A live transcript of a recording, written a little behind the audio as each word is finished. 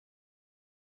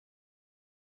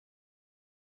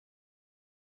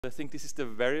I think this is the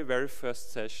very, very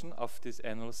first session of this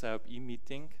annual SIOP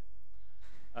meeting.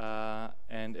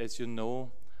 And as you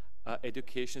know,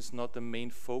 education is not the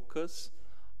main focus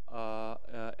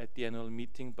at the annual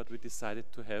meeting, but we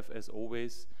decided to have, as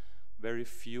always, very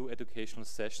few educational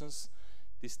sessions.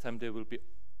 This time they will be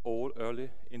all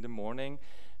early in the morning.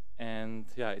 And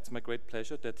yeah, it's my great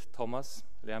pleasure that Thomas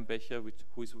Lernbecher,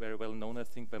 who is very well known, I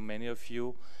think, by many of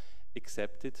you,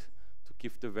 accepted to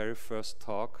give the very first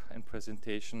talk and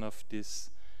presentation of this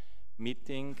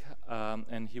meeting.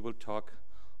 And he will talk,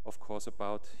 of course,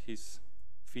 about his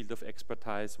field of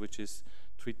expertise, which is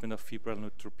treatment of febrile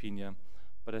neutropenia.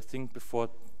 But I think before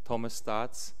Thomas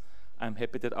starts, I'm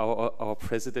happy that our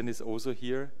president is also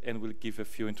here and will give a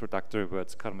few introductory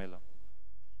words. Carmela.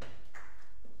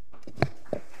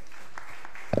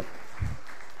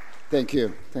 Thank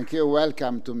you. Thank you.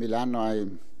 Welcome to Milano.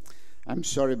 I'm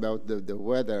sorry about the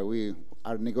weather. We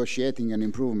are negotiating an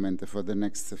improvement for the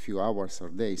next few hours or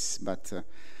days, but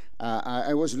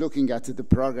I was looking at the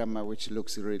program, which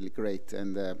looks really great,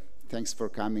 and thanks for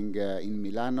coming in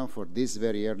Milano for this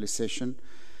very early session.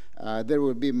 There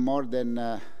will be more than,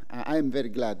 I am very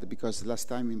glad, because last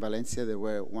time in Valencia there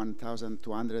were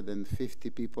 1,250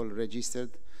 people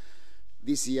registered.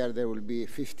 This year there will be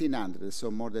 1,500, so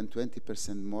more than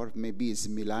 20% more. Maybe it's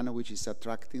Milano which is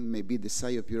attracting, maybe the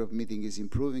SIOP Europe meeting is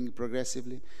improving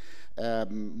progressively.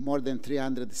 More than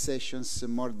 300 sessions,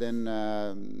 more than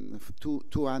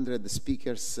 200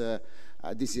 speakers.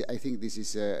 I think this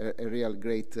is a real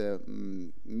great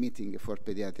meeting for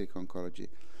pediatric oncology.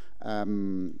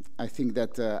 I think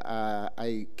that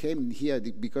I came here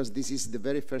because this is the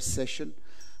very first session,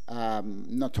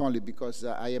 not only because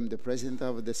I am the president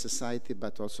of the society,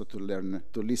 but also to learn,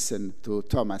 to listen to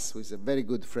Thomas, who is a very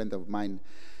good friend of mine,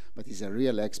 but he's a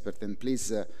real expert. And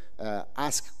please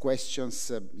ask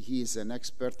questions. He is an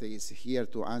expert. He is here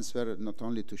to answer, not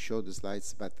only to show the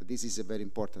slides, but this is a very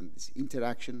important. This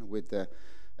interaction with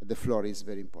the floor is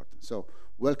very important. So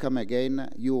welcome again.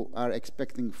 You are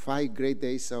expecting 5 great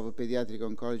days of pediatric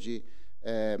oncology.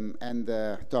 And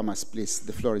Thomas, please,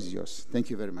 the floor is yours. Thank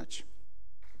you very much.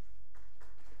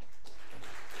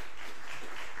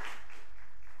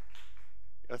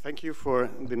 Thank you for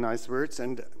the nice words.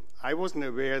 And I wasn't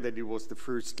aware that it was the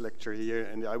first lecture here,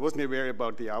 and I wasn't aware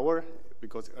about the hour,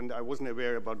 and I wasn't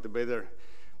aware about the weather.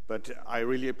 But I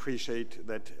really appreciate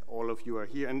that all of you are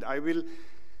here. And I will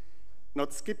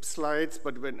not skip slides,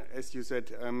 but as you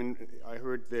said, I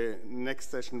heard the next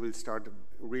session will start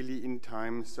really in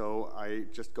time, so I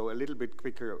just go a little bit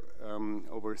quicker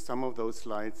over some of those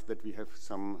slides that we have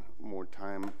some more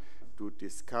time to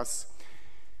discuss.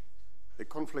 The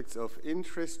conflicts of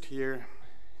interest here,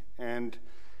 and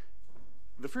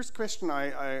the first question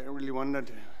I really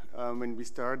wondered when we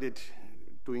started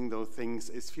doing those things,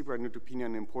 is febrile neutropenia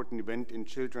an important event in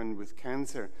children with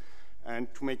cancer?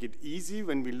 And to make it easy,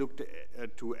 when we looked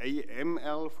to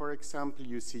AML, for example,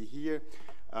 you see here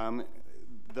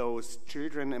those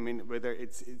children, whether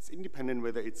it's independent,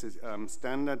 whether it's a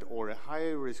standard or a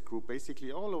high-risk group,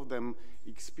 basically all of them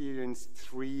experienced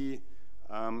 3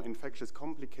 infectious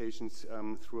complications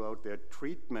throughout their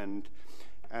treatment,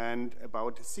 and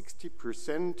about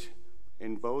 60%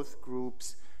 in both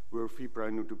groups were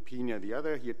febrile neutropenia. The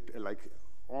other, here, like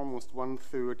almost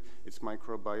 1/3, is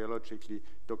microbiologically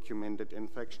documented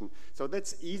infection. So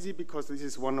that's easy because this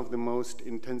is one of the most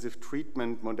intensive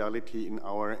treatment modality in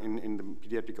the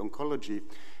pediatric oncology.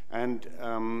 And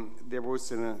there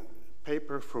was a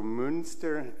paper from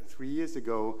Münster 3 years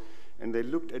ago, and they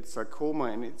looked at sarcoma,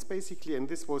 and it's basically, and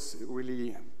this was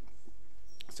really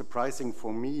surprising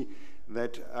for me,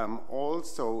 that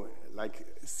also like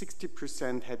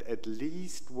 60% had at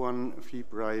least one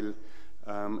febrile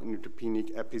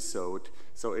neutropenic episode.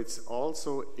 So it's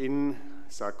also in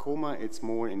sarcoma, it's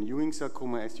more in Ewing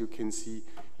sarcoma, as you can see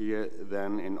here,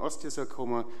 than in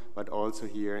osteosarcoma, but also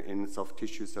here in soft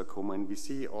tissue sarcoma. And we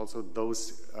see also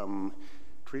those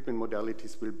treatment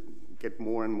modalities will get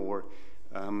more and more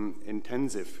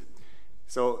intensive.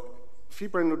 So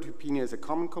febrile neutropenia is a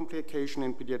common complication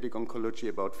in pediatric oncology.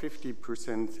 About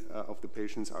 50% of the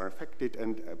patients are affected,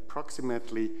 and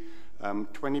approximately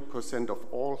 20% of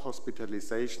all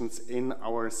hospitalizations in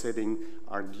our setting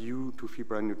are due to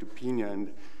febrile neutropenia.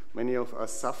 And many of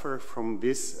us suffer from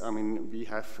this. We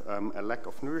have a lack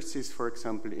of nurses, for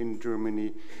example, in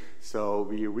Germany. So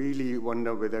we really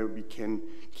wonder whether we can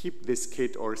keep this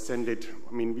kid or send it.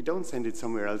 We don't send it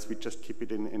somewhere else. We just keep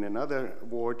it in another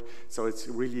ward. So it's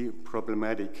really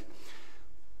problematic.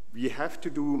 We have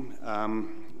to do,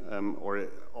 or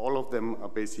all of them are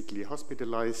basically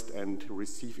hospitalized and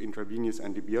receive intravenous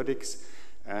antibiotics.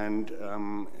 And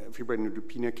febrile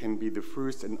neutropenia can be the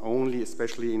first and only,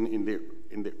 especially in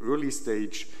the early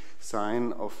stage,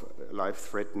 sign of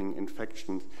life-threatening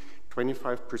infections.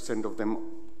 25% of them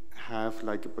have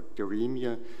like a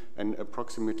bacteremia, and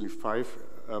approximately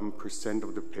 5%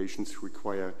 of the patients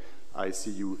require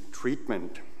ICU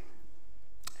treatment.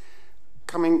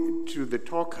 Coming to the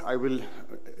talk,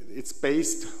 it's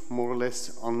based more or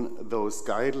less on those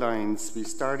guidelines. We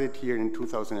started here in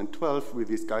 2012 with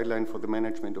this guideline for the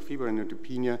management of febrile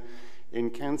neutropenia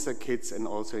in cancer kids and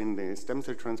also in the stem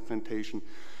cell transplantation.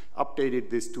 Updated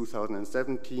this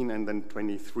 2017 and then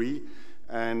 23.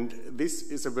 And this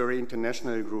is a very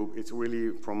international group. It's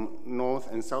really from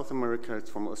North and South America, it's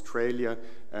from Australia,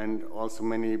 and also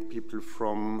many people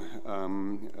from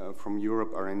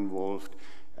Europe are involved.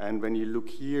 And when you look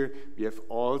here, we have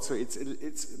also,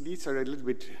 these are a little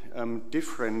bit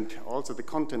different. Also, the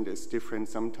content is different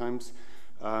sometimes.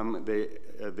 The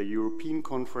European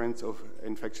Conference of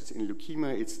Infections in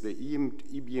Leukemia, it's the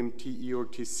EBMT,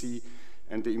 EORTC,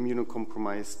 and the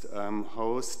Immunocompromised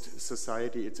Host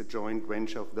Society. It's a joint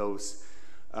venture of those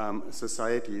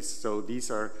societies. So these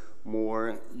are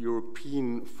more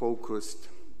European-focused.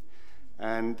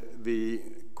 And the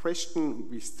question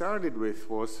we started with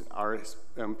was, are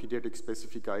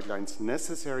pediatric-specific guidelines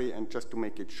necessary? And just to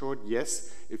make it short,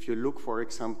 yes. If you look, for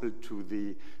example, to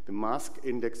the mask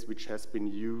index, which has been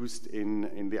used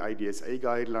in the IDSA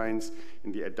guidelines,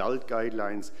 in the adult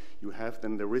guidelines, you have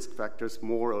then the risk factors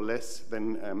more or less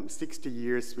than 60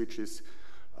 years, which is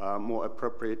more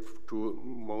appropriate to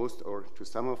most or to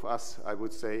some of us, I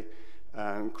would say.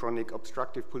 Chronic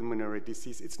obstructive pulmonary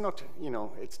disease, it's not,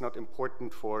 it's not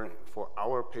important for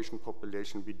our patient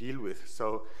population we deal with.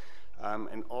 So,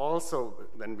 and also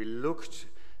when we looked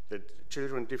that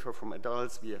children differ from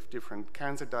adults, we have different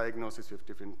cancer diagnoses, we have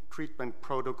different treatment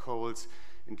protocols.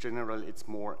 In general, it's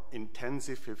more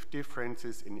intensive with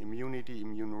differences in immunity,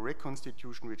 immune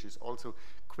reconstitution, which is also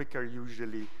quicker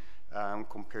usually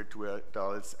compared to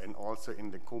adults, and also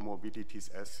in the comorbidities,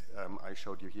 as I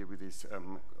showed you here with this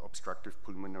obstructive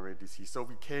pulmonary disease. So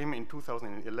we came in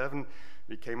 2011,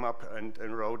 we came up and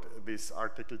wrote this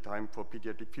article, Time for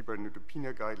Pediatric Febrile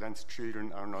Neutropenia Guidelines,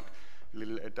 Children Are Not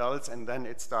Little Adults, and then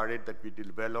it started that we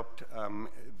developed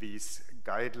these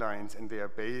guidelines, and they are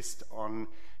based on,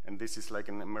 and this is like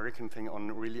an American thing, on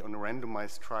really on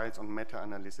randomized trials, on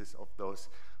meta-analysis of those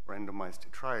randomized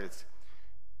trials.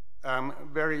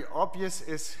 Very obvious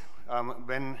is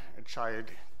when a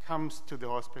child comes to the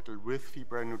hospital with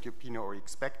febrile neutropenia or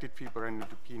expected febrile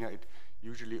neutropenia, it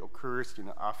usually occurs,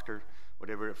 after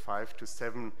whatever 5 to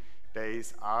 7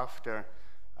 days after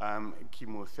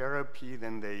chemotherapy.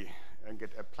 Then they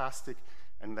get a plastic,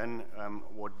 and then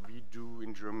what we do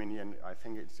in Germany, and I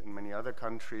think it's in many other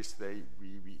countries,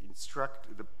 we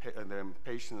instruct the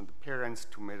patient and the parents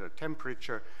to measure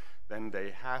temperature. Then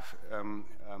they have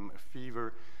a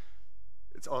fever.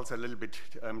 It's also a little bit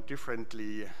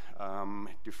differently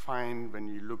defined when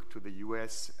you look to the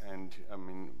US and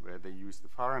where they use the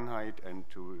Fahrenheit, and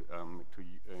to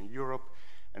Europe.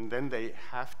 And then they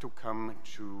have to come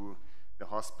to the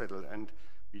hospital, and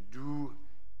we do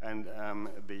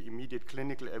the immediate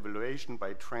clinical evaluation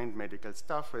by trained medical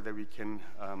staff, whether we can,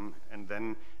 and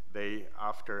then they,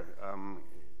 after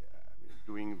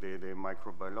doing the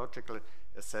microbiological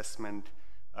assessment,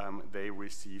 they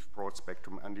receive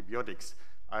broad-spectrum antibiotics.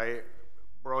 I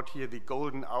brought here the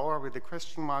golden hour with a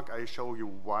question mark. I show you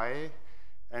why,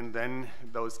 and then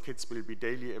those kids will be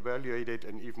daily evaluated,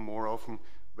 and even more often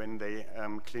when they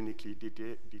clinically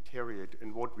deteriorate.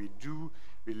 And what we do,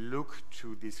 we look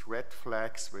to these red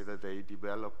flags, whether they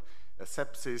develop a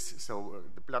sepsis, so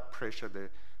the blood pressure, the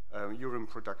urine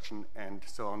production, and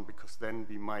so on, because then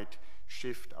we might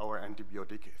shift our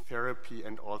antibiotic therapy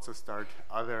and also start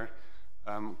other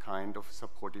kind of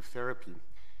supportive therapy.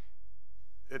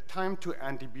 Time to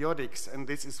antibiotics, and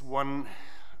this is one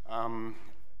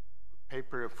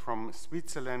paper from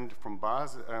Switzerland, from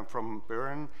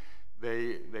Bern.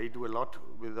 They do a lot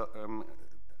with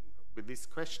this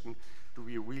question: do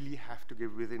we really have to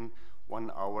give within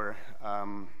 1 hour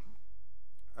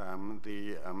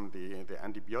the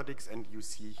antibiotics? And you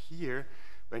see here,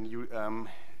 when you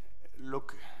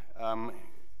look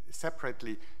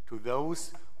separately to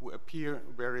those who appear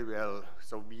very well.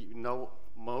 So we know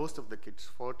most of the kids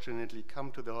fortunately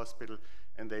come to the hospital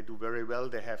and they do very well.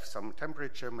 They have some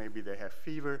temperature, maybe they have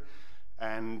fever,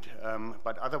 and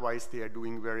but otherwise they are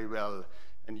doing very well.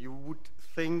 And you would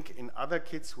think in other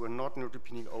kids who are not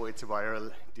neutropenic, oh, it's a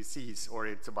viral disease or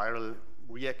it's a viral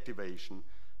reactivation.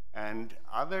 And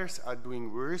others are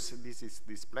doing worse. This is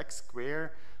this black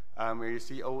square where you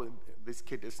see, oh, this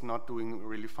kid is not doing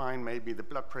really fine. Maybe the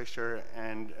blood pressure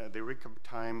and the recovery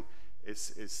time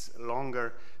is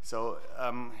longer. So,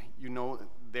 you know,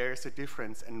 there's a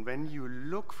difference. And when you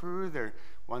look further,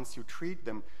 once you treat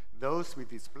them, those with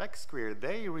this black square,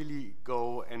 they really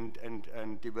go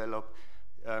and develop.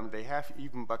 They have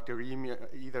even bacteremia,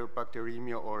 either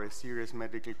bacteremia or a serious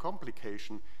medical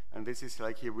complication. And this is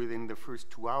like here within the first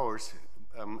 2 hours.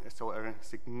 So a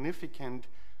significant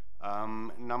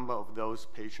number of those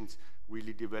patients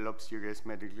really develop serious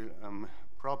medical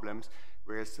problems,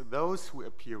 whereas those who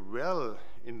appear well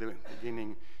in the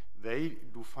beginning, they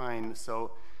do fine.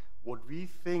 So what we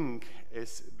think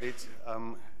is that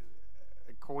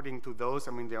according to those,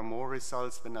 I mean, there are more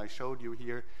results than I showed you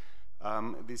here.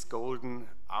 This golden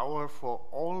hour for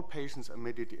all patients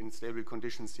admitted in stable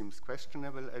conditions seems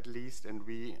questionable, at least, and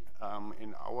we,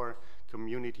 in our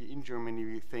community in Germany,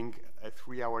 we think a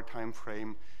 3-hour time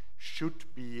frame should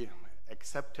be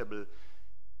acceptable.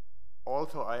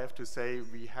 Also, I have to say,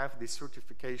 we have this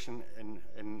certification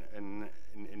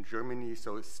in Germany,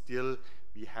 so still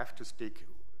we have to stick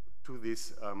to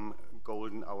this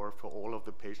golden hour for all of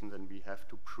the patients, and we have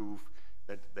to prove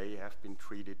that they have been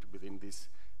treated within this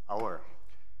hour.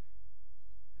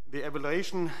 The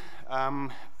evaluation,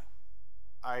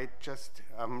 I just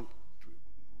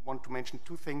want to mention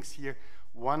 2 things here.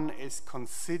 One is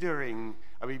considering,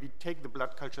 I mean, we take the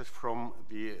blood cultures from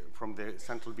the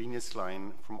central venous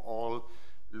line, from all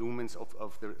lumens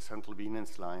of the central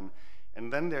venous line.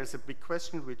 And then there's a big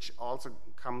question which also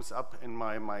comes up in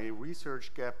my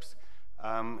research gaps.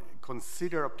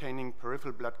 Consider obtaining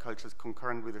peripheral blood cultures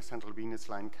concurrent with a central venous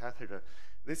line catheter.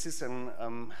 This is an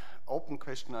open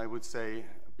question, I would say,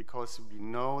 because we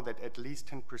know that at least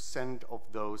 10% of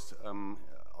those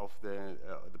of the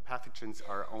pathogens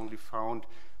are only found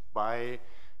by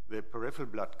the peripheral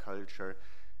blood culture.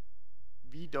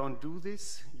 We don't do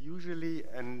this usually,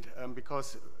 and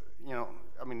because, you know,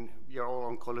 I mean, we are all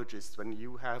oncologists. When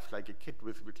you have like a kid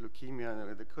with leukemia,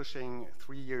 with a Cushing,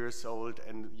 3 years old,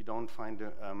 and you don't find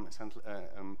a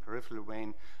peripheral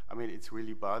vein, I mean, it's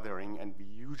really bothering, and we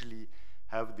usually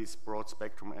have this broad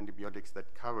spectrum antibiotics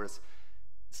that covers.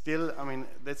 Still, I mean,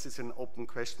 this is an open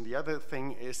question. The other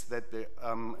thing is that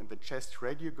the chest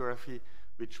radiography,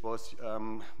 which was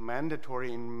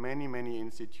mandatory in many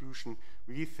institutions,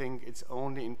 we think it's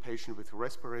only in patients with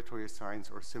respiratory signs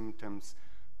or symptoms,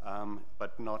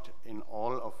 but not in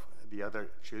all of the other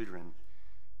children.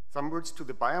 Some words to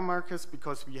the biomarkers,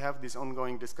 because we have this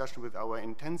ongoing discussion with our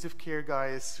intensive care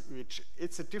guys, which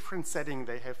it's a different setting.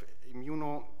 They have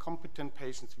immunocompetent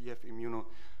patients, we have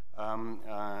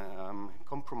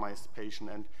compromised patient,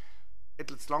 and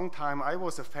it's a long time. I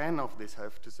was a fan of this, I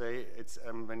have to say. It's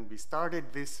when we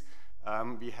started this,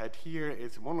 we had here,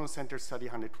 it's monocenter study,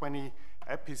 120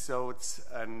 episodes,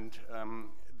 and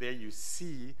there you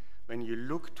see, when you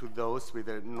look to those with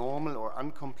a normal or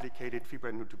uncomplicated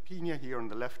febrile neutropenia, here on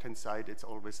the left-hand side, it's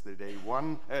always the day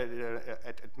 1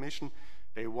 at admission.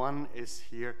 Day 1 is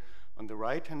here on the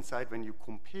right-hand side. When you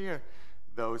compare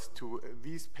those to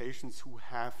these patients who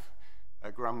have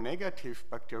a gram-negative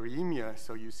bacteremia,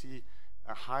 so you see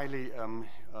a highly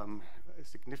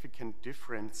significant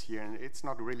difference here, and it's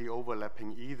not really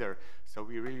overlapping either. So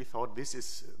we really thought this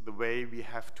is the way we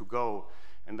have to go.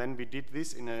 And then we did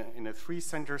this in a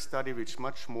 3-center study, which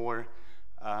much more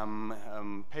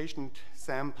patient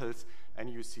samples, and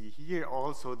you see here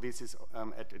also this is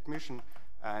at admission,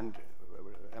 and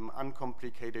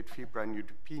uncomplicated febrile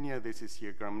neutropenia. This is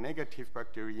here gram-negative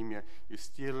bacteremia. You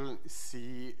still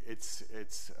see it's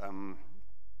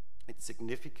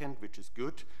significant, which is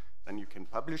good. Then you can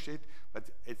publish it, but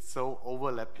it's so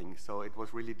overlapping. So it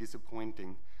was really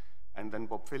disappointing. And then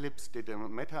Bob Phillips did a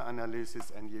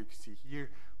meta-analysis, and you see here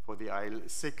for the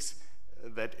IL-6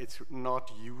 that it's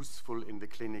not useful in the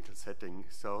clinical setting.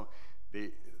 So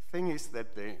the thing is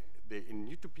that in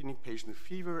neutropenic patient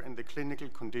fever and the clinical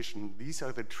condition, these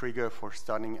are the trigger for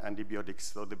starting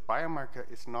antibiotics. So the biomarker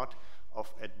is not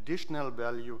of additional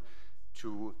value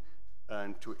to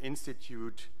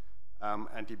institute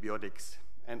antibiotics.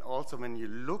 And also when you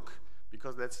look,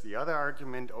 because that's the other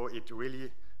argument, it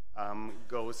really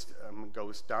goes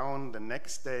down the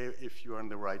next day if you're on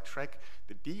the right track.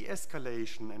 The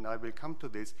de-escalation, and I will come to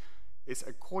this, is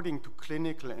according to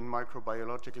clinical and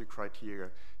microbiological criteria.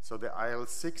 So the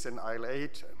IL-6 and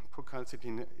IL-8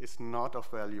 procalcitonin is not of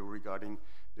value regarding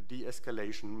the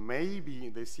de-escalation. Maybe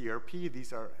the CRP,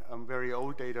 these are very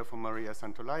old data from Maria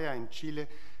Santolaya in Chile,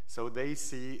 so they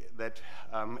see that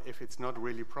if it's not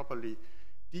really properly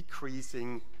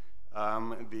decreasing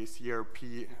the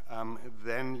CRP,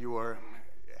 then you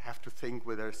have to think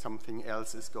whether something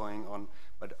else is going on.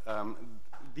 But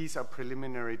these are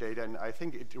preliminary data, and I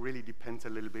think it really depends a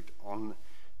little bit on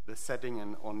the setting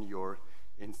and on your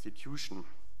institution.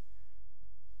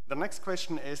 The next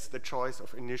question is the choice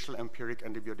of initial empiric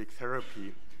antibiotic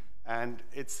therapy. And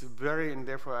it's very, and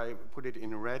therefore I put it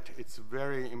in red, it's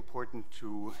very important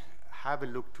to have a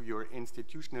look to your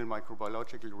institutional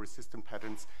microbiological resistant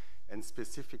patterns and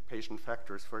specific patient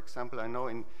factors. For example, I know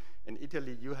in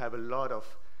Italy you have a lot of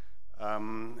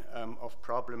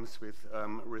problems with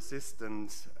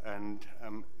resistance, and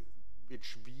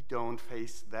which we don't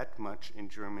face that much in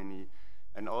Germany.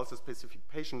 And also specific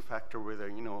patient factor, whether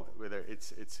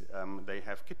it's they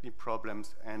have kidney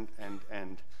problems and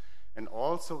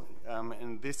also,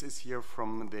 and this is here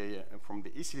from the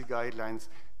ISIL guidelines,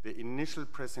 the initial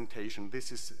presentation.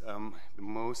 This is the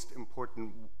most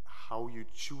important, how you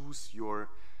choose your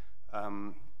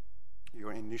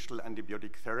initial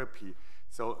antibiotic therapy.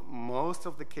 So most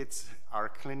of the kids are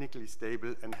clinically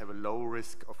stable and have a low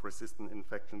risk of resistant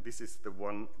infection. This is the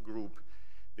one group.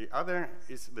 The other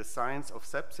is the signs of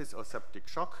sepsis or septic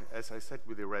shock, as I said,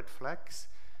 with the red flags.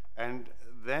 And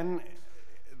then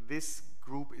this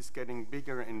group is getting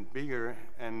bigger and bigger,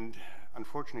 and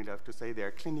unfortunately I have to say they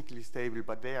are clinically stable,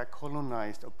 but they are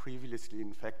colonized or previously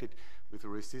infected with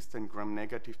resistant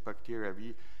gram-negative bacteria.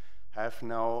 We have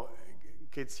now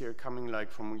kids here coming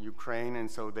like from Ukraine, and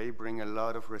so they bring a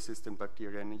lot of resistant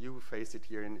bacteria, and you face it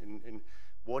here in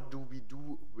what do we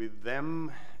do with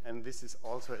them? And this is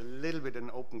also a little bit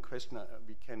an open question.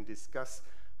 We can discuss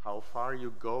how far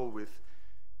you go with,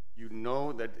 you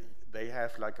know that they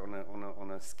have like on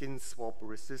a skin swab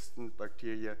resistant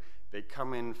bacteria, they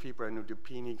come in febrile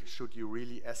neutropenic, should you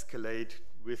really escalate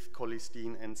with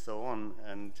cholesterol and so on?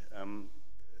 And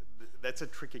that's a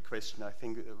tricky question. I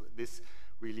think this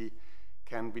really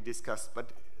can be discussed,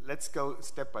 but let's go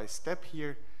step by step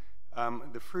here.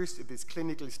 The first, it is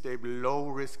clinically stable, low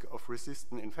risk of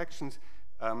resistant infections.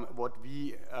 What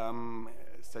we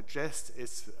suggest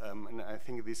is, and I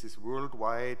think this is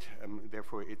worldwide,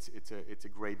 therefore it's a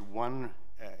grade 1,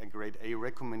 a grade A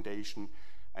recommendation,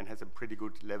 and has a pretty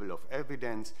good level of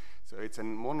evidence. So it's a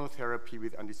monotherapy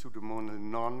with anti-pseudomonal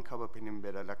non-carbapenem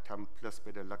beta-lactam plus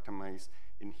beta-lactamase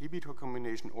inhibitor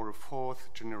combination, or a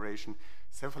 4th generation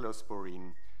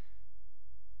cephalosporin.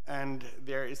 And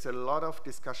there is a lot of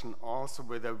discussion also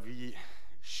whether we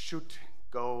should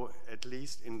go, at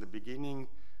least in the beginning,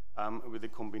 with a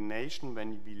combination.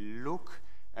 When we look,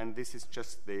 and this is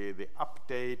just the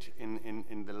update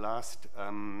in the last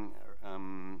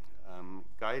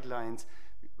guidelines,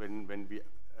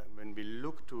 when we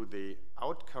look to the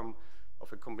outcome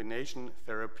of a combination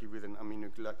therapy with an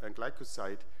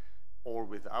aminoglycoside or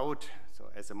without, so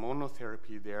as a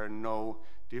monotherapy, there are no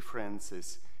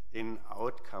differences in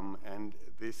outcome, and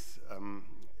this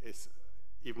is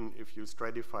even if you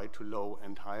stratify to low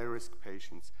and high risk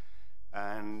patients.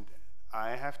 And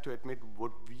I have to admit,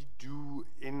 what we do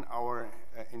in our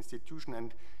institution,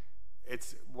 and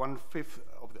it's 1/5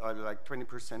 of like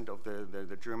 20% of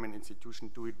the German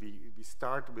institution do it. We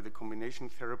start with a combination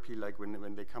therapy, like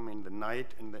when they come in the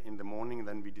night and in the morning,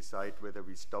 then we decide whether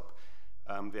we stop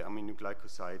the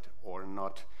aminoglycoside or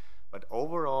not. But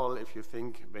overall, if you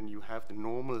think when you have the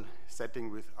normal setting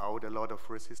without a lot of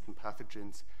resistant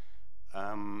pathogens,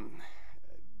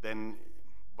 then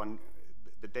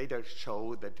the data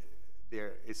show that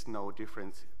there is no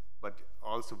difference. But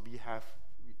also we have,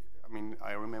 I mean,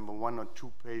 I remember 1 or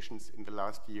 2 patients in the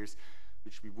last years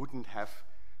which we wouldn't have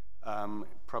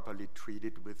properly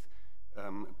treated with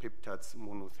peptides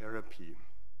monotherapy.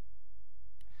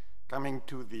 Coming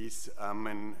to these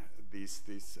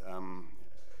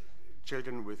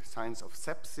children with signs of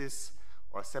sepsis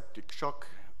or septic shock,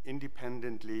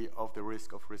 independently of the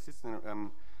risk of resistant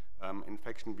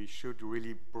infection, we should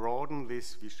really broaden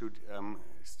this. We should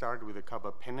start with a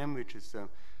carbapenem, which is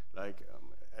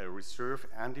a reserve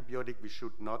antibiotic. We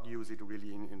should not use it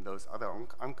really in those other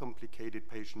uncomplicated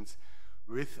patients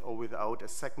with or without a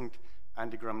second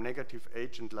antigram-negative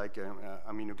agent like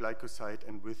aminoglycoside,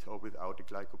 and with or without a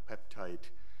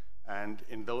glycopeptide. And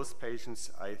in those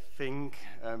patients, I think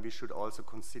we should also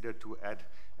consider to add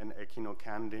an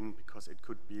echinocandin, because it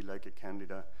could be like a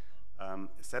candida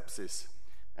sepsis.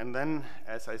 And then,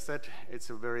 as I said, it's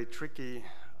a very tricky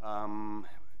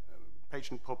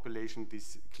patient population,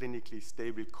 these clinically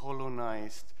stable,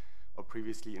 colonized, or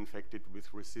previously infected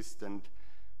with resistant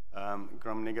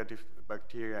gram-negative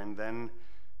bacteria. And then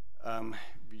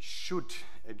we should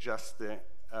adjust the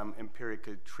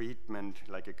empirical treatment,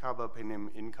 like a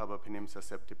carbapenem, in carbapenem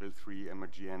susceptible 3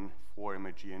 MRGN, 4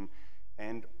 MRGN,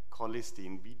 and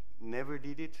colistin. We never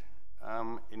did it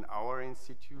in our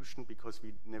institution because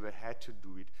we never had to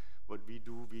do it. What we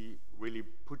do, we really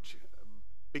put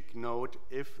big note,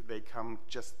 if they come,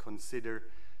 just consider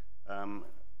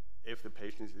if the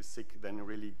patient is sick, then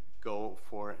really go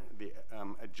for the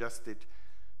adjusted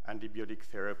antibiotic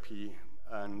therapy.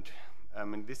 And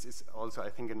this is also, I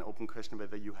think, an open question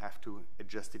whether you have to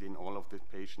adjust it in all of the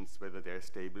patients, whether they're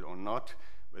stable or not,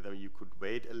 whether you could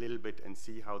wait a little bit and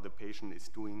see how the patient is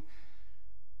doing.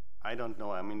 I don't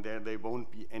know. I mean, there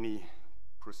won't be any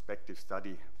prospective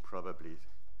study, probably.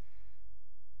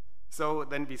 So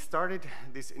then we started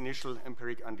this initial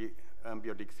empiric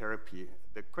antibiotic therapy.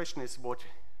 The question is what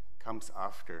comes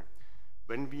after.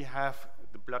 When we have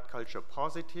the blood culture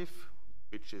positive,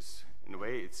 which is, in a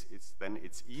way, then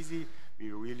it's easy,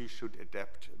 we really should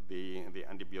adapt the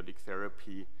antibiotic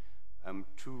therapy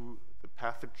to the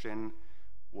pathogen,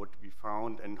 what we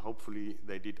found, and hopefully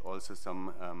they did also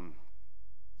some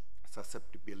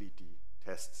susceptibility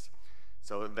tests.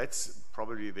 So that's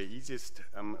probably the easiest.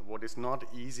 What is not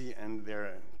easy, and there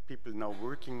are people now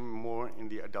working more in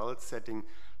the adult setting,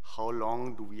 how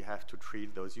long do we have to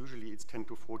treat those? Usually it's 10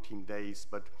 to 14 days,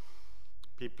 but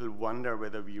people wonder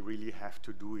whether we really have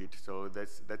to do it. So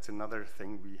that's another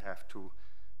thing we have to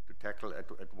tackle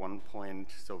at one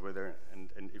point. So whether,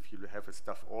 and if you have a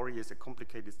Staph aureus, a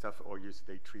complicated Staph aureus,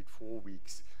 they treat 4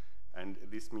 weeks. And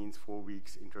this means 4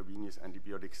 weeks intravenous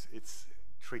antibiotics. It's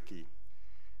tricky.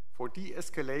 For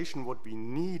de-escalation, what we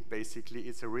need basically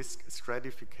is a risk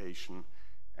stratification.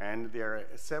 And there are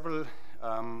several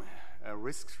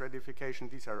risk stratification.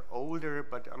 These are older,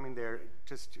 but I mean, they're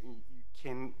just, you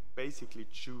can basically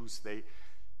choose. They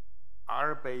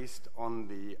are based on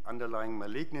the underlying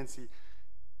malignancy.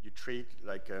 You treat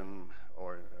like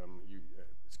you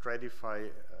stratify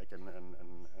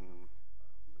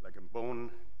like a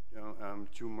bone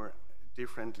tumor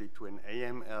differently to an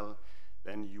AML.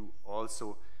 Then you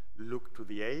also look to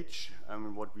the age.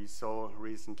 What we saw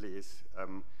recently is,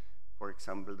 for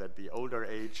example, that the older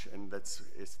age, and that's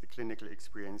the clinical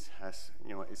experience, has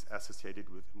is associated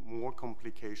with more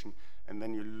complication. And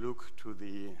then you look to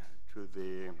the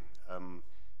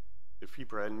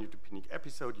febrile neutropenic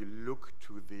episode. You look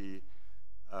to the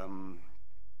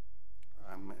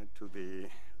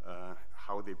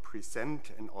how they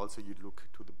present, and also you look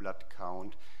to the blood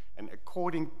count. And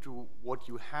according to what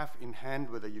you have in hand,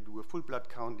 whether you do a full blood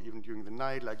count even during the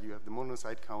night, like you have the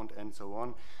monocyte count and so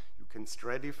on, you can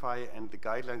stratify, and the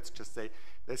guidelines just say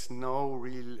there's no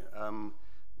real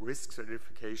risk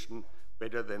stratification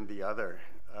better than the other.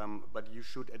 But you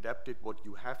should adapt it, what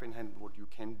you have in hand, what you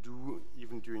can do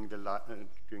even during the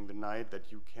night,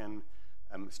 that you can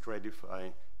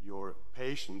stratify your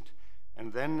patient.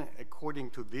 And then according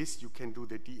to this, you can do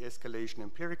the de-escalation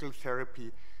empirical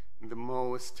therapy. The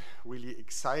most really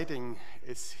exciting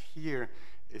is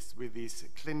with these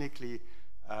clinically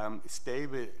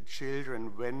stable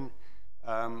children. When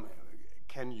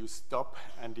can you stop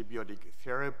antibiotic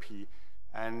therapy?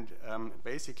 And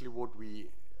basically what we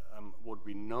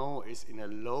know is, in a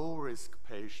low-risk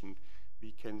patient,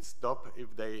 we can stop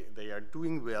if they are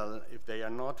doing well. If they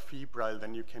are not febrile,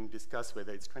 then you can discuss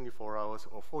whether it's 24 hours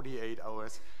or 48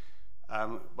 hours.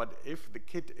 But if the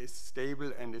kid is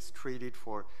stable and is treated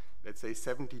for, let's say,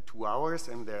 72 hours,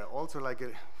 and they're also like a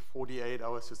 48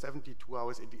 hours to 72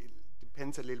 hours, it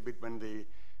depends a little bit when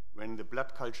the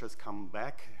blood cultures come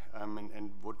back,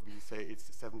 and what we say it's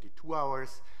 72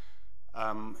 hours.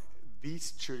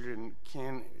 These children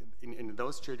can, in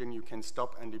those children, you can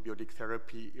stop antibiotic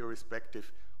therapy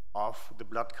irrespective of the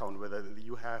blood count, whether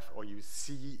you have or you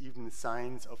see even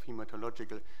signs of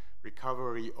hematological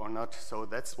recovery or not. So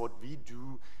that's what we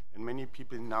do, and many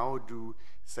people now do.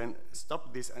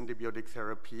 Stop this antibiotic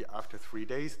therapy after 3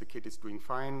 days. The kid is doing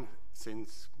fine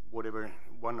since whatever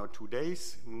 1 or 2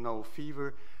 days, no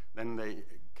fever. Then they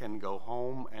can go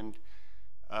home, and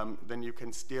then you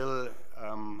can still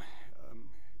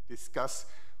discuss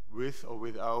with or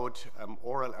without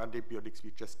oral antibiotics.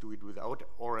 We just do it without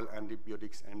oral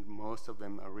antibiotics, and most of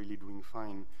them are really doing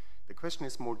fine. The question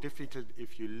is more difficult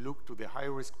if you look to the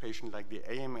high-risk patient, like the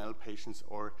AML patients,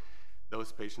 or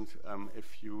those patients,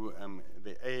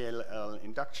 the ALL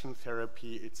induction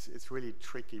therapy. It's really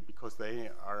tricky because they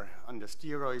are under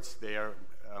steroids. They are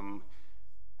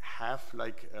have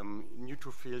like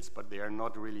neutrophils, but they are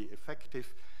not really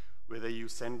effective. Whether you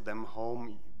send them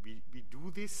home, we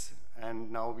do this,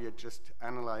 and now we are just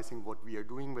analyzing what we are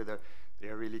doing, whether they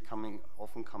are really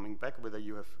often coming back, whether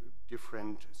you have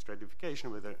different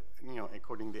stratification, whether,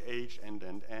 according to age and.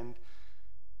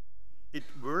 It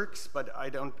works, but I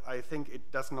think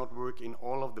it does not work in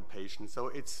all of the patients. So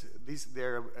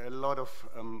there are a lot of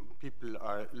people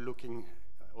are looking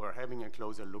or having a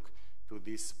closer look to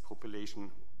this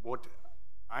population. What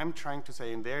I'm trying to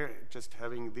say, and they're just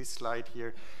having this slide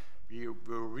here, we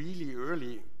were really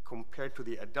early compared to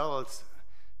the adults.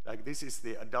 Like this is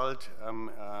the adult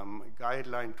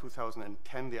guideline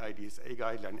 2010, the IDSA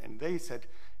guideline, and they said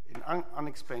in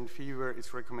unexplained fever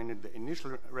it's recommended the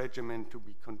initial regimen to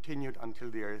be continued until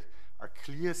there are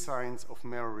clear signs of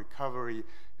marrow recovery,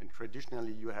 and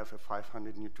traditionally you have a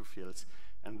 500 neutrophils.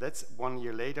 And that's 1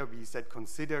 year later we said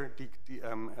consider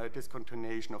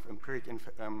discontinuation of empiric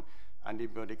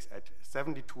antibiotics at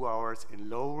 72 hours in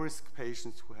low-risk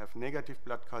patients who have negative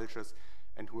blood cultures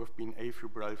and who have been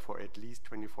afebrile for at least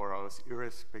 24 hours,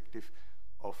 irrespective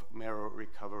of marrow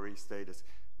recovery status.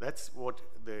 That's what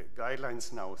the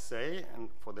guidelines now say, and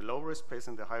for the low-risk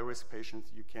patients, the high-risk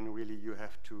patients, you can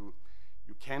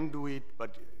do it,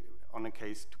 but on a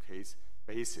case-to-case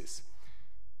basis.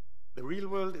 The real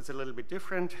world is a little bit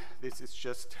different. This is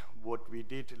just what we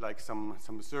did, like some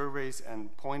surveys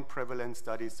and point prevalence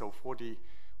studies. So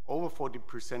over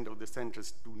 40% of the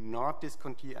centers do not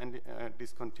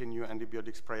discontinue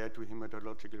antibiotics prior to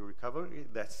hematological recovery.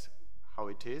 That's how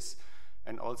it is.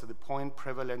 And also the point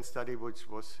prevalence study,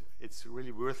 it's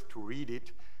really worth to read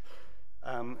it.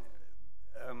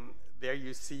 There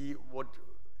you see what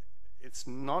it's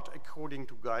not according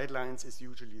to guidelines is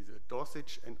usually the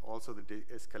dosage and also the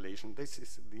de-escalation. This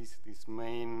is these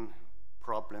main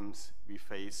problems we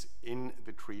face in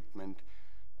the treatment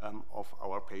of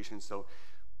our patients. So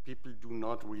people do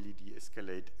not really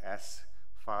de-escalate as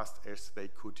fast as they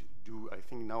could do. I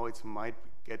think now it might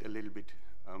get a little bit,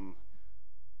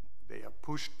 they are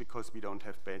pushed because we don't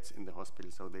have beds in the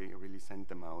hospital, so they really send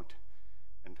them out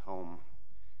and home.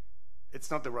 It's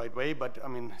not the right way, but I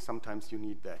mean, sometimes you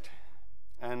need that.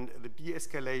 And the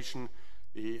de-escalation,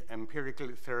 the empirical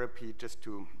therapy, just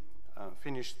to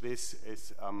finish this,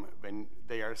 is when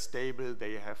they are stable,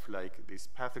 they have like these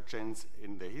pathogens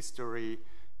in the history,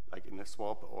 like in a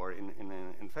swab or in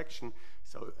an infection,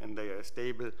 so, and they are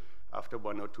stable. After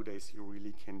 1 or 2 days, you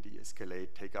really can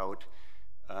de-escalate, take out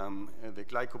the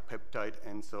glycopeptide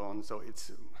and so on. So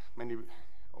it's many,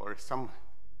 or some,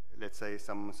 let's say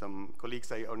some colleagues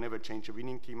say, "Oh, never change a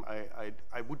winning team."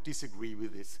 I would disagree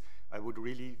with this. I would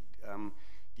really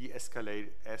de-escalate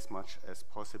as much as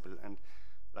possible, and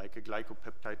like a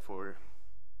glycopeptide for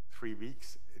 3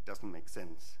 weeks, it doesn't make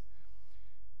sense.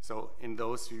 So in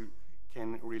those you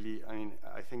can really,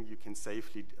 I think you can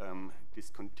safely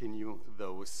discontinue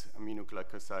those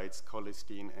aminoglycosides,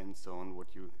 colistin and so on,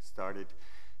 what you started.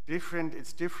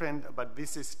 It's different, but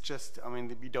this is just,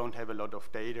 we don't have a lot of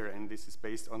data, and this is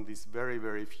based on this very,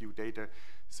 very few data.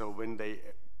 So when they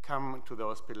come to the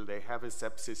hospital, they have a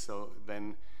sepsis, so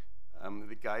then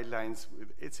the guidelines,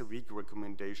 it's a weak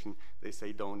recommendation. They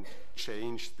say don't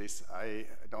change this. I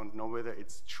don't know whether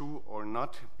it's true or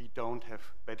not. We don't have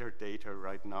better data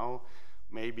right now.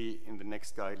 Maybe in the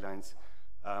next guidelines,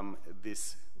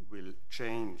 this will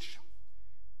change.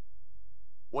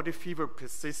 What if fever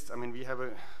persists? We have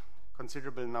a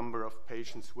considerable number of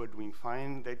patients who are doing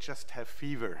fine. They just have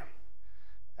fever.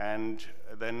 And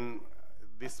then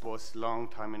this was a long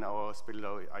time in our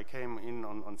hospital. I came in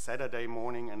on Saturday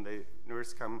morning, and the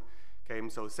nurse came.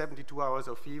 So 72 hours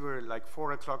of fever, like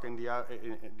 4 o'clock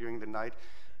during the night.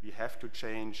 We have to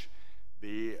change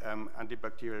the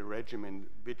antibacterial regimen,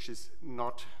 which is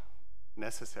not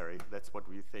necessary. That's what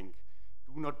we think.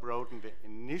 Do not broaden the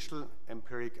initial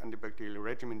empiric antibacterial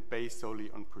regimen based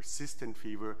solely on persistent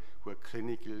fever who are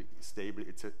clinically stable.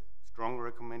 It's a strong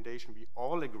recommendation. We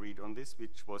all agreed on this,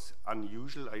 which was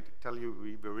unusual. I tell you,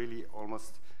 we were really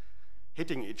almost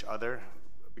hitting each other,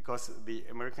 because the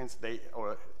Americans,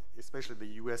 or especially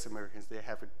the US Americans, they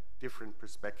have a different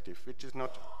perspective, which is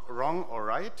not wrong or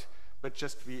right, but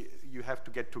just you have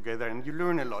to get together and you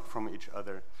learn a lot from each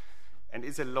other. And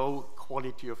it's a low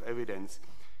quality of evidence.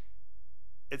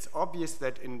 It's obvious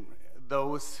that in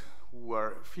those who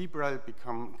are febrile,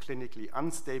 become clinically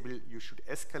unstable, you should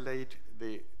escalate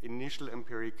the initial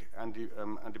empiric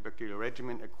antibacterial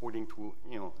regimen according to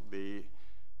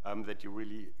that you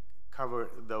really cover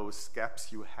those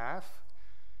gaps you have.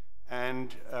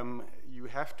 And you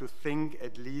have to think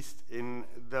at least in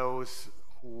those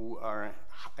who are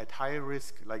at high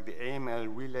risk, like the AML,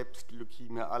 relapsed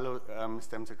leukemia, allo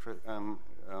stem cell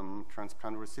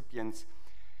transplant recipients,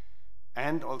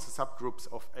 and also subgroups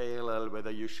of ALL,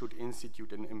 whether you should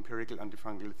institute an empirical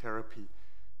antifungal therapy,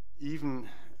 even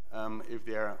if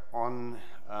they are on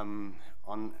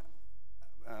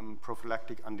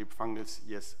prophylactic antifungals,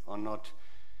 yes or not.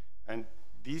 And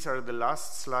these are the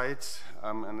last slides,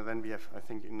 and then we have, I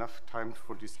think, enough time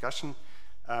for discussion.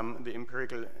 The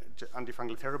empirical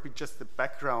antifungal therapy, just the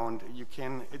background,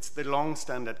 it's the long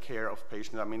standard care of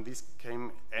patients. This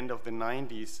came end of the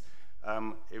 90s.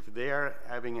 If they're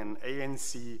having an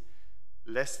ANC,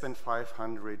 less than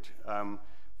 500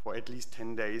 for at least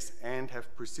 10 days and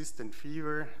have persistent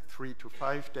fever 3 to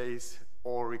 5 days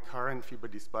or recurrent fever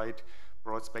despite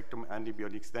broad spectrum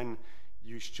antibiotics, then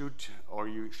you should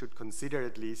consider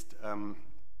at least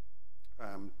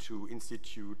to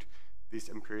institute this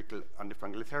empirical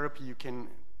antifungal therapy. You can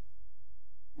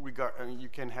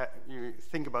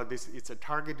think about this. It's a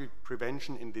targeted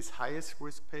prevention in these highest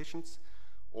risk patients,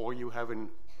 or you have an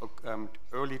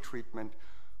early treatment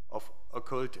of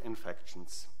occult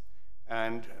infections.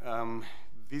 And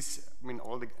this, I mean,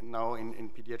 now in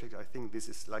pediatrics, I think this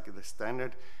is like the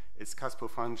standard. It's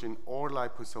caspofungin or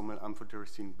liposomal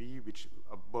amphotericin B, which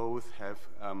both have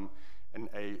an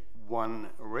A1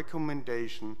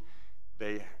 recommendation.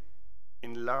 They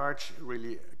enlarge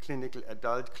really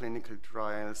adult clinical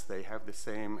trials. They have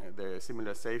the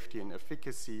similar safety and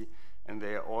efficacy, and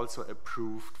they are also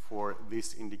approved for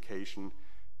this indication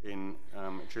in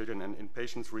children. And in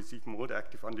patients receive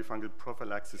mold-active antifungal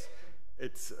prophylaxis,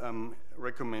 it's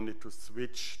recommended to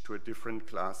switch to a different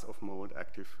class of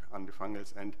mold-active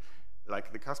antifungals. And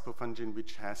like the caspofungin,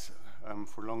 which has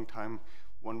for a long time,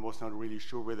 one was not really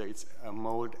sure whether it's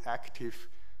mold-active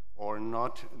or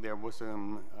not. There was a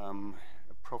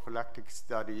prophylactic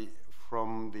study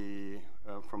from the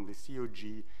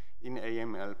COG in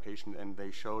AML patient, and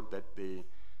they showed that the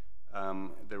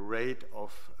rate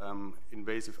of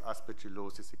invasive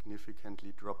aspergillosis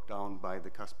significantly dropped down by the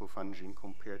caspofungin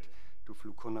compared to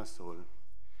fluconazole.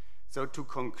 So to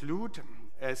conclude,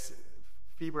 as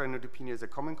febrile neutropenia is a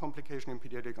common complication in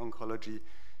pediatric oncology,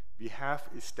 we have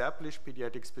established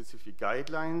pediatric-specific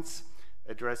guidelines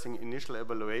addressing initial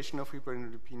evaluation of febrile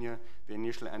neutropenia, the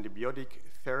initial antibiotic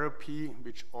therapy,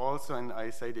 which also, and I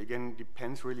say it again,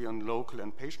 depends really on local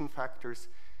and patient factors.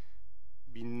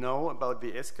 We know about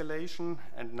the escalation,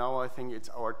 and now I think it's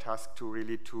our task to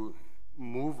really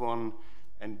move on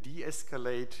and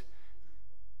de-escalate.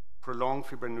 Prolonged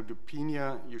febrile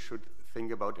neutropenia, you should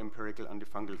think about empirical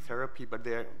antifungal therapy, but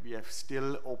there we have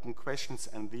still open questions,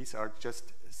 and these are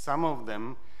just some of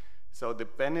them. So the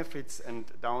benefits and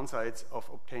downsides of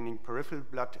obtaining peripheral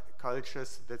blood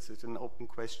cultures, that's an open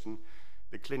question.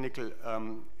 The clinical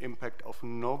impact of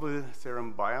novel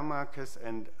serum biomarkers,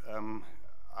 and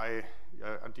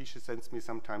Adisha sends me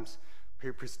sometimes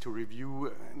papers to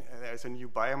review. There's a new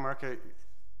biomarker,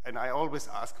 and I always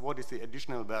ask, what is the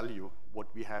additional value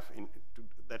what we have in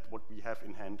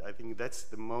hand? I think that's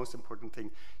the most important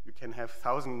thing. You can have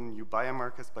 1,000 new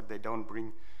biomarkers, but they don't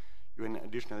bring you an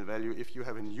additional value. If you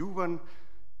have a new one,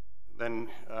 then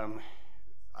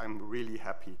I'm really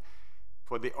happy.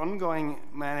 For the ongoing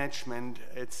management,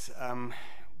 it's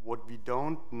what we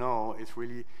don't know is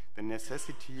really the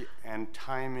necessity and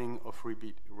timing of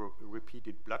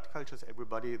repeated blood cultures.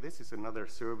 Everybody, this is another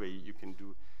survey you can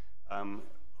do.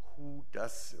 Who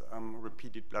does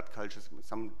repeated blood cultures?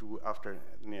 Some do after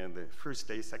the first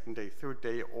day, second day, third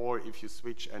day, or if you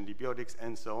switch antibiotics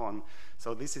and so on.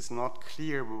 So this is not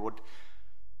clear what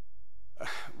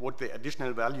the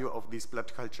additional value of these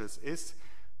blood cultures is.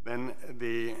 Then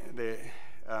the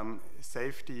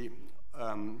safety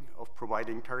of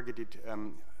providing targeted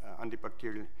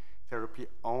antibacterial therapy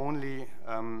only,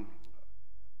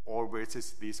 or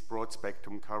versus this broad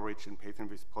spectrum coverage in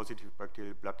patients with positive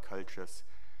bacterial blood cultures.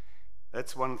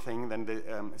 That's one thing. Then the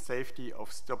safety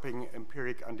of stopping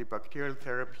empiric antibacterial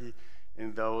therapy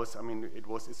in those, I mean, it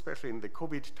was especially in the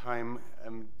COVID time,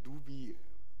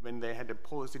 when they had a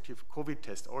positive COVID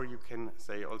test, or you can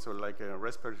say also like a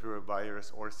respiratory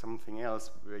virus or something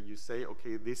else, where you say,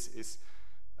 okay, this is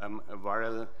a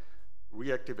viral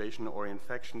reactivation or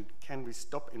infection. Can we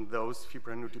stop in those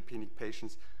febrile neutropenic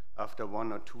patients after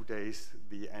 1 or 2 days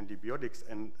the antibiotics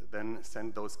and then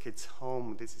send those kids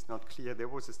home? This is not clear. There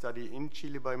was a study in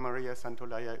Chile by Maria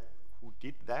Santolaya who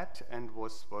did that and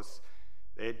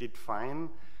they did fine.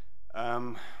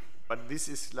 But this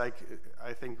is like,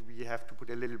 I think we have to put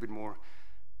a little bit more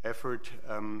effort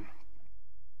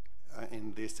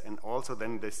in this, and also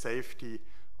then the safety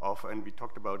of, and we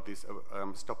talked about this,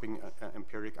 stopping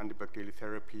empiric antibacterial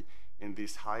therapy in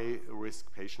this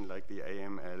high-risk patient like the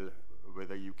AML,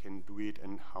 whether you can do it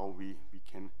and how we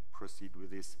can proceed with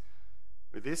this.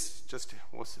 With this, just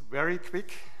was very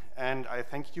quick, and I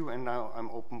thank you, and now I'm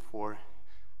open for,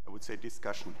 I would say,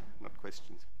 discussion, not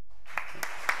questions.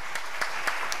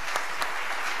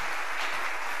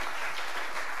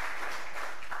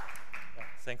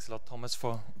 Thanks a lot, Thomas,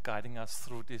 for guiding us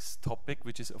through this topic,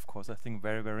 which is, of course, I think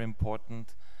very, very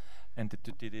important, and that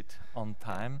you did it on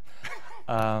time.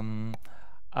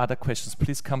 Other questions?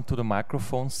 Please come to the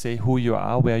microphone, say who you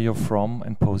are, where you're from,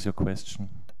 and pose your question.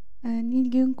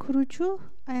 Nilgün Kurucu.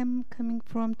 I am coming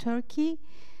from Turkey.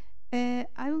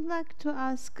 I would like to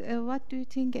ask, what do you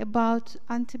think about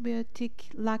antibiotic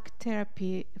lock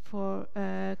therapy for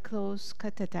closed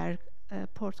catheter,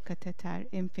 port catheter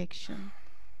infection?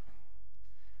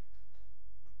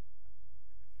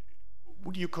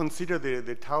 Would you consider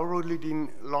the taurodidine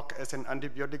lock as an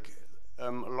antibiotic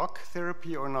lock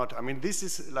therapy or not? I mean, this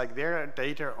is like there are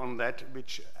data on that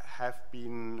which have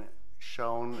been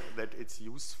shown that it's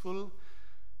useful,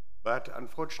 but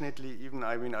unfortunately, even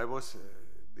I mean,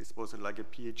 this was like a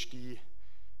PhD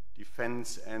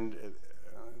defense, and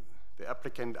the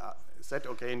applicant said,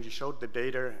 okay, and he showed the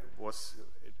data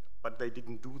but they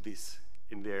didn't do this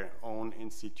in their own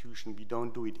institution. We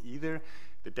don't do it either.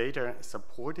 The data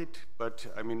support it, but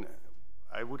I mean,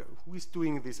 who is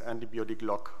doing this antibiotic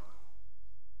lock?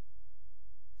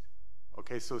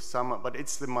 Okay, so but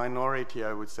it's the minority,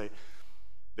 I would say.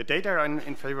 The data are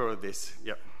in favor of this,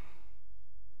 yeah.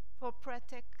 For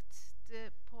protect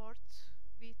the port,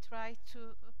 we try to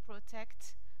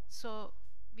protect, so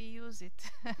we use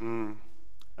it.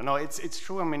 No, it's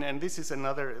true. I mean, and this is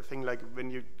another thing, like when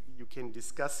you can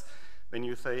discuss, when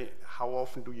you say how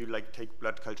often do you like take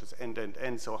blood cultures end,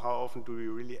 so how often do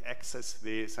you really access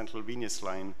the central venous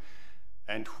line,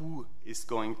 and who is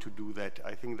going to do that?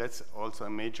 I think that's also a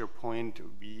major point.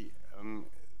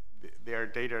 There are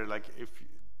data like if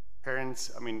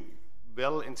parents, I mean,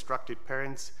 well-instructed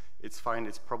parents, it's fine.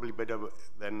 It's probably better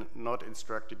than not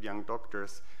instructed young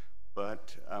doctors,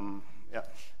 but yeah.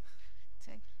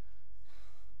 Thank you.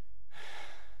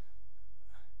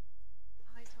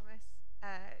 Hi,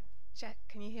 Thomas.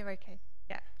 Can you hear okay?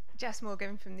 Yeah. Jess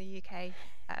Morgan from the UK.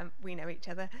 We know each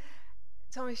other.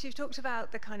 Thomas, you've talked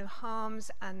about the kind of harms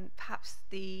and perhaps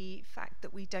the fact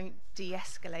that we don't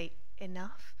de-escalate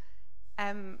enough.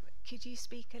 Could you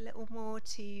speak a little more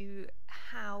to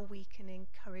how we can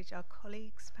encourage our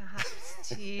colleagues perhaps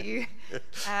to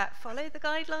follow the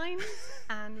guidelines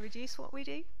and reduce what we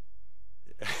do?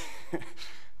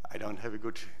 I don't have a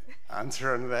good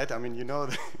answer on that. I mean, you know,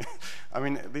 I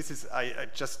mean, this is, I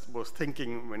just was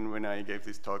thinking when I gave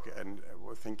this talk, and I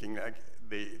was thinking like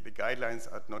the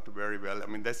guidelines are not very well. I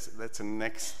mean, that's the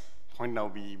next point now.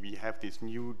 We have these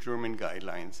new German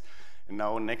guidelines. And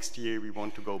now next year we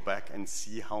want to go back and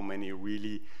see how many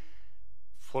really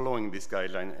following this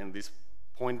guideline. And this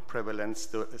point prevalence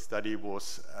study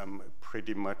was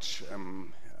pretty much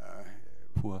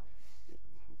poor.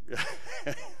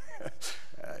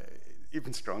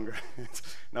 Even stronger.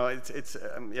 No, it's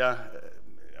yeah.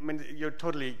 I mean, you're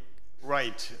totally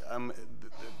right.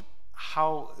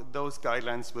 How those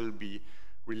guidelines will be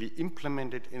really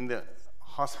implemented in the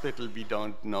hospital, we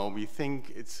don't know. We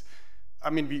think it's. I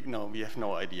mean, we have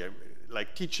no idea.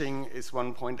 Like teaching is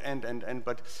one point,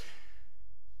 but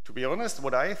to be honest,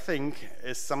 what I think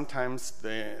is sometimes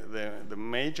the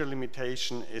major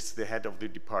limitation is the head of the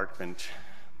department.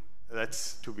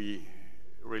 That's to be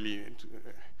really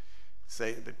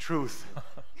say the truth.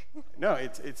 No,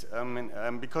 it's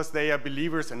because they are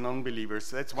believers and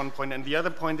non-believers. That's one point, and the other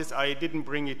point is I didn't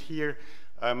bring it here.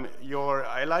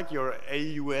 I like your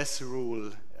AUS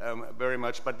rule very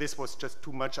much, but this was just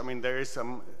too much. I mean, there is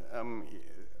some,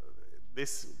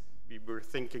 we were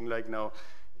thinking like now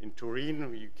in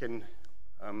Turin, you can,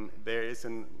 there is a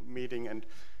meeting, and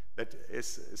that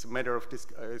is a matter of,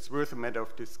 it's worth a matter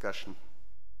of discussion.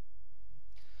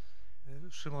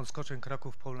 Szymon Skoczeń,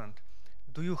 Kraków, Poland.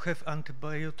 Do you have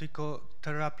antibiotic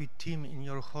therapy team in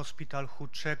your hospital who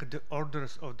check the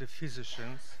orders of the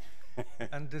physicians?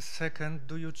 And the second,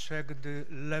 do you check the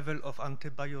level of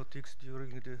antibiotics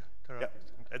during the therapy?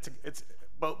 Yeah,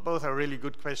 both are really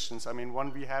good questions. I mean,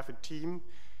 one, we have a team,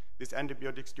 this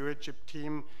antibiotic stewardship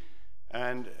team,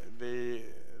 and the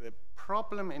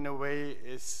problem in a way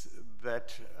is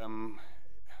that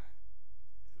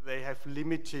they have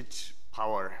limited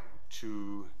power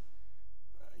to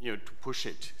to push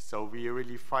it. So we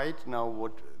really fight now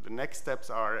what the next steps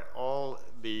are. All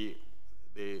the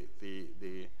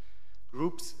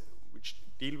groups which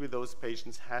deal with those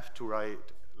patients have to write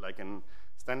like a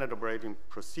standard operating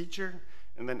procedure,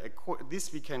 and then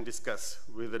this we can discuss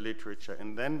with the literature,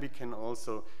 and then we can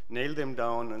also nail them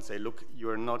down and say, look, you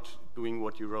are not doing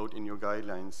what you wrote in your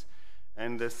guidelines.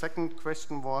 And the second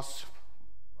question was,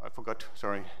 I forgot,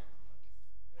 sorry.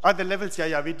 The levels,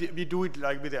 yeah, we do it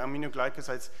like with the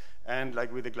aminoglycosides and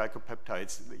like with the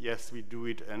glycopeptides. Yes, we do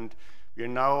it, and we are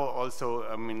now also,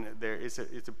 I mean, there is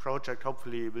a project,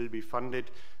 hopefully it will be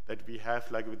funded, that we have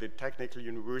like with the technical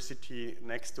university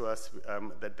next to us,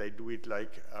 that they do it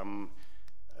like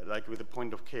with the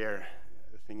point of care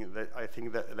thing. I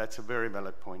think that's a very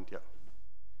valid point, yeah.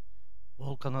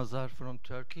 Volkan Azar from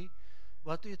Turkey.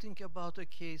 What do you think about a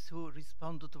case who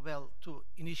responded well to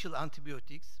initial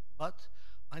antibiotics, but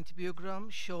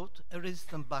antibiogram showed a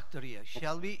resistant bacteria.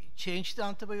 Shall we change the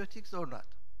antibiotics or not?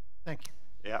 Thank you.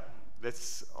 Yeah,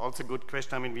 that's also a good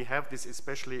question. I mean, we have this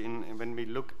especially when we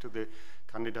look to the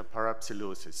Candida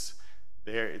parapsilosis.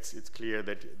 There, it's clear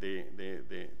that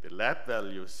the lab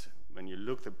values, when you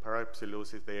look at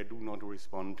parapsilosis, they do not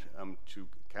respond to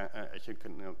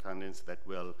echinocandins that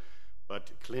well.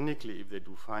 But clinically, if they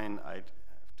do fine,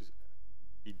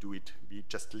 we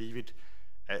just leave it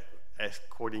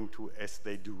according to as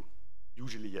they do.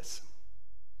 Usually, yes.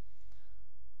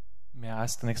 May I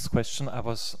ask the next question? I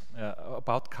was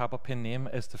about carbapenem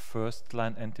as the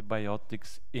first-line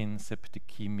antibiotics in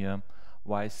septicemia.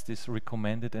 Why is this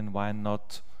recommended, and why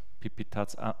not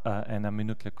pipitats, an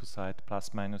aminoglycoside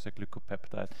plus minus a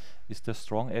glycopeptide? Is there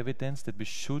strong evidence that we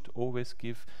should always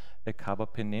give a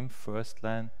carbapenem first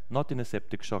line, not in a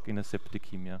septic shock, in a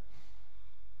septicemia?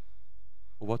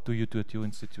 What do you do at your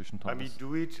institution, Thomas? We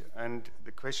do it, and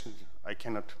the question I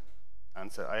cannot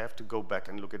answer. I have to go back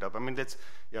and look it up. I mean, that's,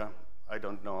 yeah, I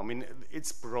don't know. I mean,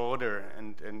 it's broader,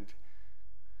 and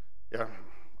yeah,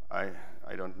 I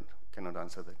cannot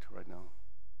answer that right now.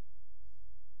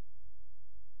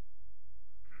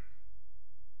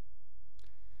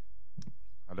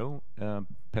 Hello,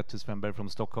 Petter Svenberg from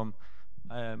Stockholm.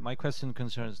 My question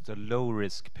concerns the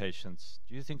low-risk patients.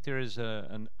 Do you think there is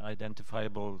an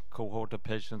identifiable cohort of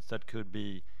patients that could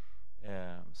be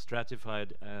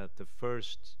stratified at the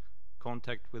first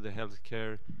contact with the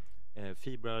healthcare,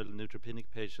 febrile neutropenic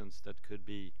patients that could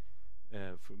be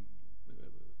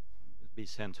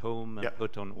sent home and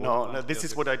put on? No, this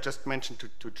is what I just mentioned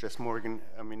to Jess Morgan.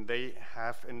 I mean, they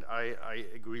have, and I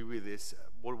agree with this.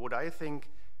 What I think,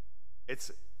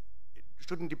 it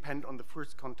shouldn't depend on the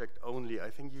first contact only. I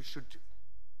think you should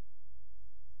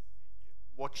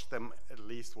watch them at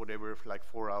least whatever, like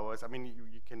 4 hours. I mean,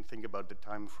 you can think about the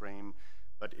time frame,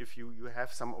 but if you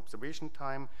have some observation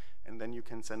time, and then you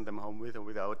can send them home with or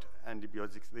without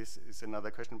antibiotics, this is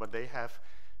another question. But they have,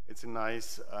 it's a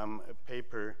nice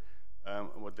paper,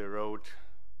 what they wrote.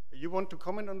 You want to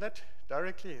comment on that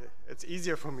directly? It's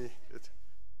easier for me.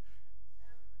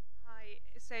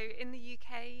 So in the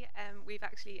UK, we've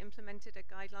actually implemented a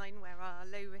guideline where our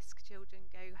low-risk children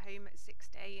go home at 6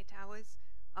 to 8 hours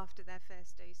after their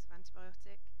first dose of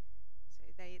antibiotic. So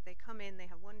they come in, they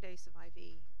have 1 dose of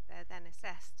IV, they're then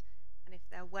assessed, and if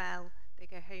they're well, they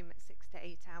go home at 6 to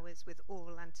 8 hours with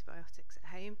oral antibiotics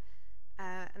at home.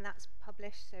 And that's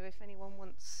published, so if anyone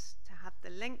wants to have the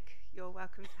link, you're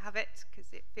welcome to have it,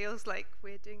 because it feels like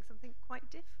we're doing something quite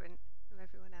different from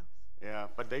everyone else. Yeah,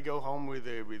 but they go home with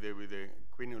a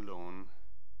quinolone.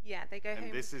 Yeah, they go home.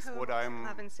 And this is what I'm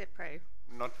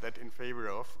not that in favor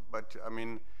of. But I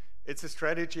mean, it's a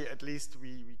strategy. At least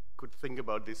we could think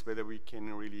about this, whether we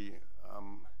can really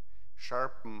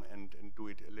sharpen and do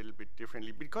it a little bit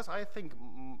differently. Because I think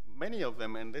many of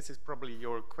them, and this is probably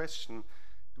your question,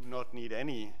 do not need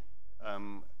any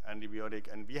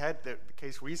antibiotic. And we had the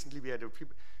case recently. We had a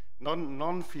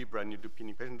non-febrile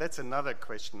neutropenic patient. That's another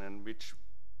question, and which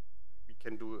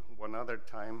can do one other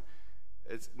time.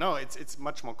 It's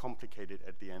much more complicated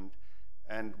at the end.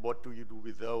 And what do you do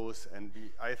with those? And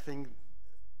I think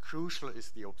crucial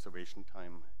is the observation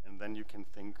time, and then you can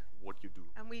think what you do.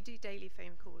 And we do daily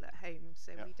phone call at home,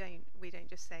 so we don't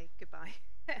just say goodbye.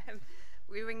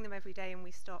 We ring them every day, and we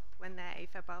stop when they're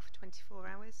afebrile for 24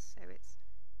 hours. So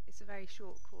it's a very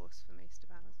short course for most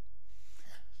of ours.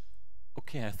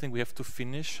 Okay, I think we have to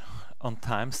finish on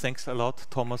time. Thanks a lot,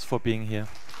 Thomas, for being here.